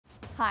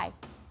Hi,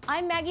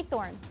 I'm Maggie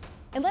Thorne,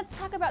 and let's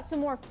talk about some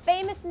more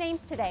famous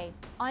names today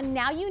on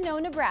Now You Know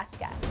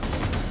Nebraska.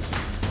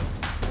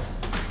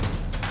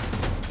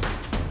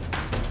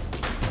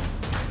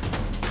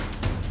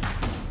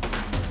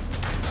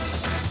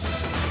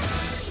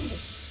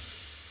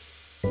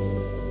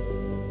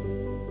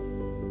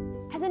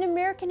 As an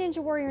American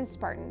Ninja Warrior and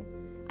Spartan,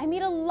 I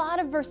meet a lot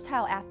of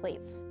versatile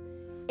athletes.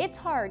 It's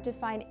hard to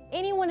find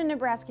anyone in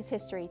Nebraska's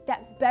history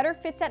that better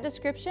fits that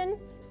description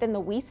than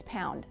Louise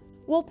Pound.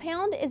 While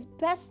Pound is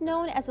best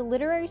known as a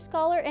literary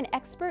scholar and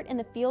expert in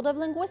the field of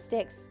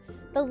linguistics,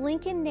 the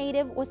Lincoln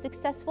native was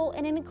successful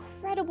in an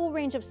incredible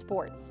range of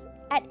sports.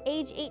 At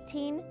age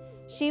 18,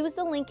 she was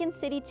the Lincoln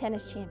City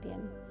tennis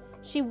champion.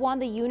 She won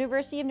the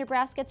University of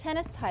Nebraska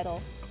tennis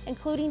title,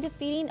 including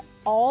defeating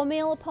all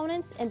male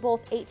opponents in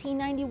both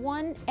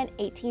 1891 and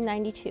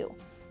 1892.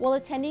 While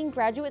attending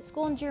graduate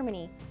school in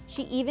Germany,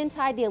 she even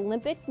tied the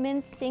Olympic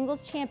men's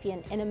singles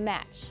champion in a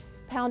match.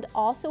 Pound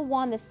also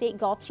won the state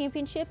golf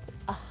championship,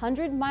 a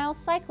 100-mile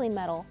cycling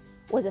medal,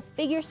 was a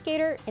figure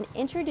skater, and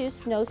introduced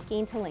snow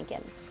skiing to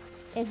Lincoln.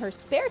 In her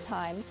spare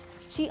time,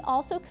 she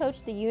also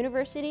coached the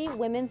university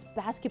women's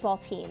basketball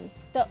team.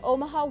 The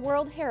Omaha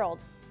World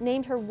Herald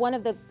named her one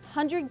of the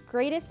 100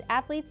 greatest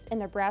athletes in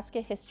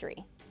Nebraska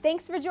history.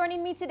 Thanks for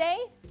joining me today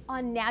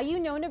on Now You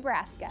Know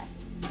Nebraska.